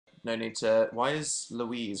no need to. Why is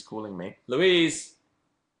Louise calling me? Louise.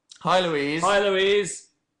 Hi, Louise. Hi, Louise.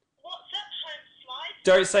 What's up, home slide?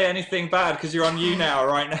 Don't say anything bad because you're on you now,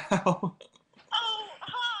 right now. Oh,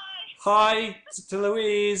 hi. Hi to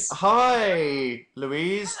Louise. Hi,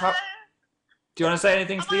 Louise. Hello. Do you want to say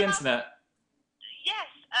anything to Am I the allowed- internet? Yes.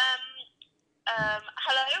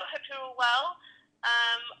 Hello. Hope you're all well.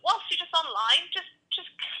 Whilst you're just online, just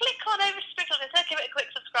click on over to Sprinkle Glitter, give it a quick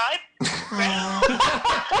subscribe.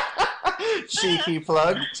 Great. Cheeky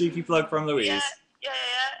plug. Cheeky plug from Louise. Yeah.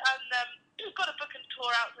 And we've got a book and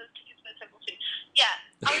tour out, so tickets are available too. Yeah.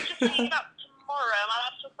 I was just thinking about tomorrow. Am I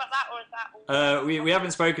allowed to talk about that, or is that all? We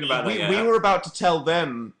haven't spoken about that yet. We were about to tell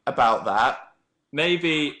them about that.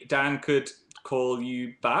 Maybe Dan could call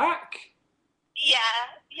you back? Yeah.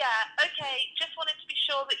 Okay. Just wanted to be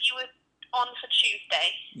sure that you were on for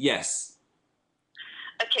Tuesday. Yes.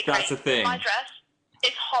 Okay, great. That's a thing. My dress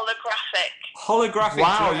is holographic. Holographic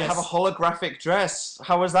Wow, dress. you have a holographic dress.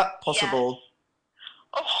 How is that possible?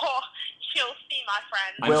 Yes. Oh, you'll see, my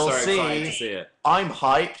friend. I'm We'll so excited see. to see it. I'm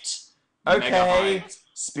hyped. Mega Okay. hyped.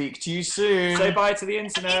 Speak to you soon. Say bye to the Have you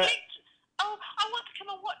internet. linked? Oh, I want to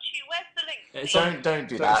come and watch you. Where's the link? Don't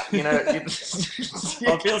do that. You know,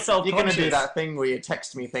 I'll feel self-conscious. you're gonna do that thing where you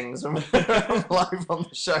text me things when we're live on the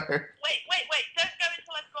show. Wait. Don't go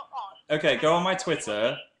until I've got on. Okay, go on my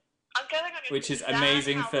Twitter, I'm going on your which is Dan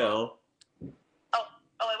amazing Howell. Phil. Oh,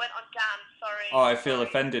 I went on Dan. Sorry. Oh, I feel Sorry.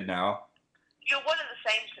 offended now. You're one and the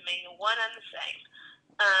same to me. You're one and the same.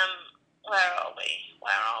 Where are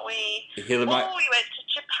we? He Oh, might, you went to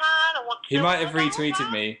Japan. I want to he know might have all about retweeted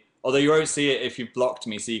that. me, although you won't see it if you've blocked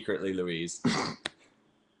me secretly, Louise. Here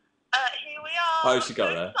we are. Oh, she got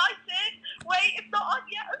I'm so there. excited. Wait, it's not on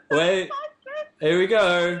yet. I'm so Wait. excited. Here we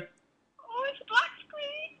go. Oh, it's a black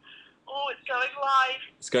screen. Oh, it's going live.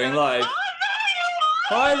 It's going live.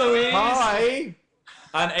 Hi, Hi, Louise. Hi.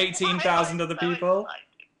 And 18,000 other people.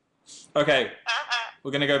 Okay,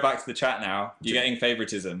 we're going to go back to the chat now. You're getting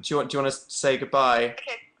favoritism. Do you want to say goodbye?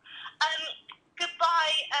 Okay.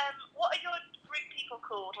 Goodbye. What are your group people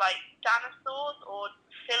called? Like dinosaurs or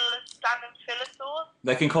Dan and Philosaurs?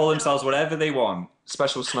 They can call themselves whatever they want.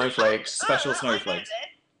 Special snowflakes. Special I know snowflakes.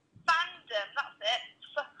 this. Fandom. That's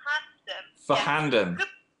it. For Yeah. Handom.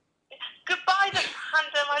 Goodbye, then,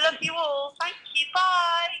 Fandom. I love you all. Thank you.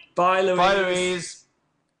 Bye. Bye, Louise. Bye, Louise.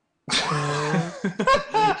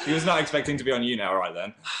 She was not expecting to be on you now, right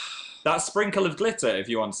then. That's Sprinkle of Glitter if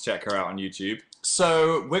you want to check her out on YouTube.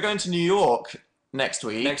 So we're going to New York next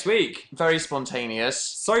week. Next week. Very spontaneous.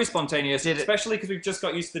 So spontaneous, Did it- especially because we've just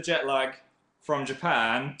got used to the jet lag from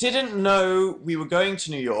Japan. Didn't know we were going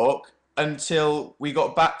to New York until we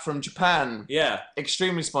got back from Japan. Yeah,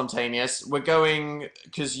 Extremely spontaneous. We're going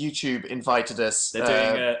because YouTube invited us. they're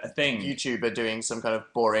doing a thing. YouTube are doing some kind of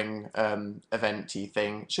boring event-y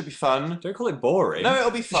thing. Should be fun. Don't call it boring. No,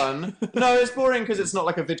 it'll be fun. No, it's boring because it's not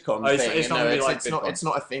like a VidCon Oh, thing. it's not No, gonna be like it's not. VidCon. It's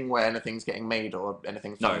not a thing where anything's getting made or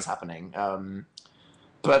anything fun's No. happening.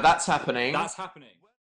 But that's happening. That's happening.